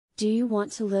Do you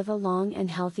want to live a long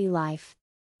and healthy life?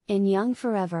 In Young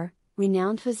Forever,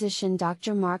 renowned physician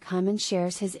Dr. Mark Hyman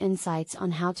shares his insights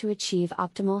on how to achieve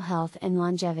optimal health and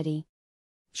longevity.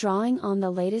 Drawing on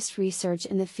the latest research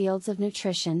in the fields of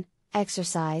nutrition,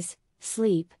 exercise,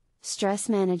 sleep, stress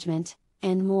management,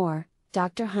 and more,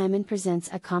 Dr. Hyman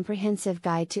presents a comprehensive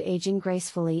guide to aging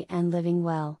gracefully and living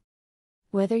well.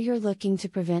 Whether you're looking to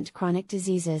prevent chronic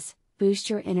diseases, boost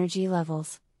your energy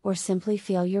levels, or simply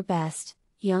feel your best,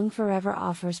 Young Forever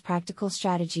offers practical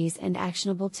strategies and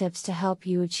actionable tips to help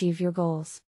you achieve your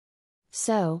goals.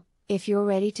 So, if you're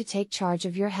ready to take charge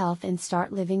of your health and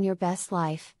start living your best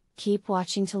life, keep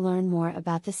watching to learn more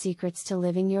about the secrets to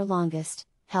living your longest,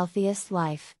 healthiest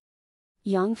life.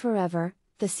 Young Forever,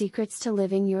 The Secrets to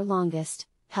Living Your Longest,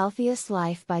 Healthiest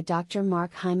Life by Dr.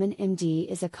 Mark Hyman MD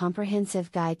is a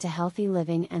comprehensive guide to healthy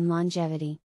living and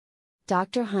longevity.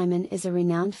 Dr. Hyman is a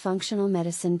renowned functional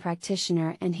medicine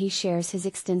practitioner, and he shares his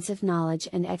extensive knowledge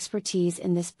and expertise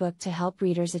in this book to help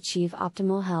readers achieve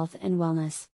optimal health and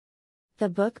wellness. The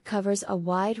book covers a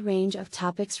wide range of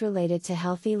topics related to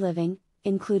healthy living,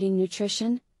 including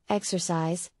nutrition,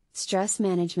 exercise, stress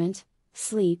management,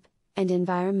 sleep, and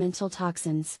environmental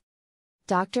toxins.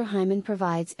 Dr. Hyman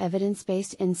provides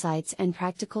evidence-based insights and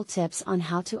practical tips on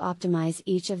how to optimize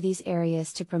each of these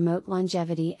areas to promote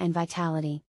longevity and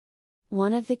vitality.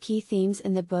 One of the key themes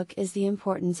in the book is the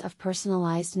importance of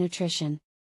personalized nutrition.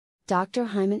 Dr.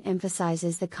 Hyman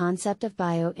emphasizes the concept of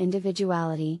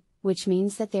bio-individuality, which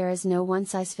means that there is no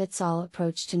one-size-fits-all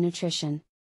approach to nutrition.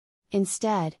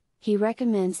 Instead, he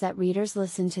recommends that readers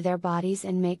listen to their bodies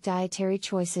and make dietary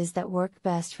choices that work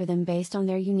best for them based on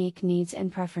their unique needs and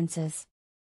preferences.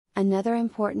 Another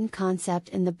important concept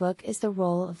in the book is the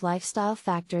role of lifestyle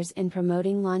factors in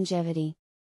promoting longevity.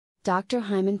 Dr.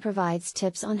 Hyman provides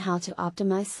tips on how to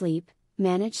optimize sleep,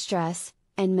 manage stress,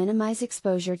 and minimize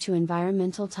exposure to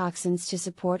environmental toxins to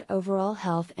support overall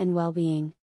health and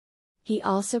well-being. He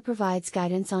also provides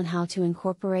guidance on how to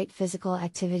incorporate physical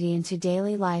activity into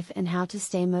daily life and how to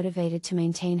stay motivated to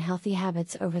maintain healthy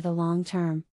habits over the long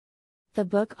term. The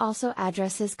book also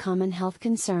addresses common health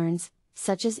concerns,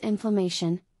 such as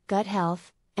inflammation, gut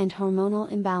health, and hormonal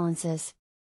imbalances.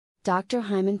 Dr.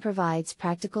 Hyman provides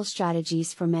practical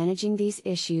strategies for managing these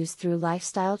issues through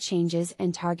lifestyle changes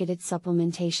and targeted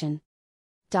supplementation.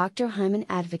 Dr. Hyman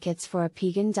advocates for a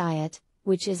vegan diet,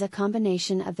 which is a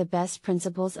combination of the best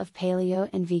principles of paleo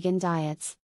and vegan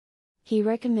diets. He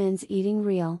recommends eating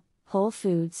real, whole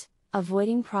foods,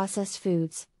 avoiding processed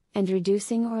foods, and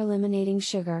reducing or eliminating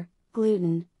sugar,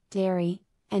 gluten, dairy,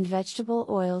 and vegetable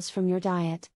oils from your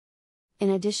diet. In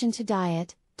addition to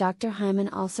diet, Dr. Hyman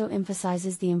also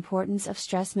emphasizes the importance of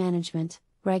stress management,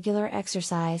 regular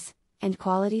exercise, and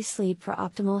quality sleep for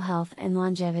optimal health and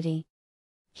longevity.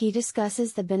 He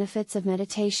discusses the benefits of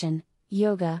meditation,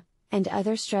 yoga, and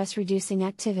other stress-reducing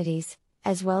activities,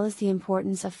 as well as the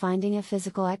importance of finding a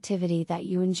physical activity that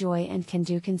you enjoy and can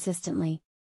do consistently.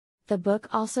 The book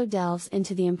also delves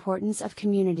into the importance of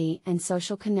community and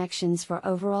social connections for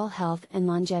overall health and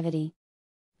longevity.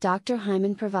 Dr.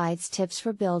 Hyman provides tips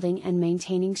for building and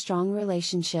maintaining strong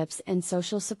relationships and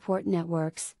social support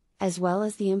networks, as well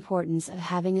as the importance of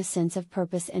having a sense of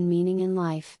purpose and meaning in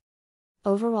life.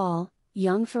 Overall,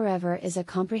 Young Forever is a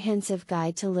comprehensive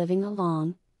guide to living a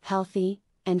long, healthy,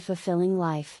 and fulfilling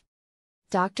life.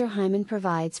 Dr. Hyman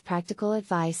provides practical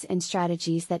advice and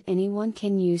strategies that anyone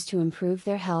can use to improve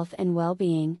their health and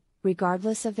well-being,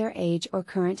 regardless of their age or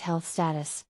current health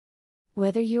status.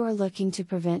 Whether you are looking to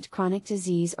prevent chronic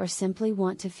disease or simply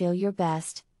want to feel your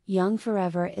best, Young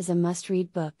Forever is a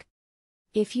must-read book.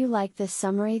 If you like this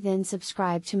summary, then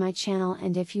subscribe to my channel,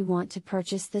 and if you want to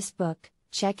purchase this book,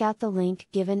 check out the link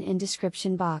given in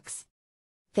description box.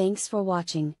 Thanks for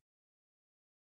watching.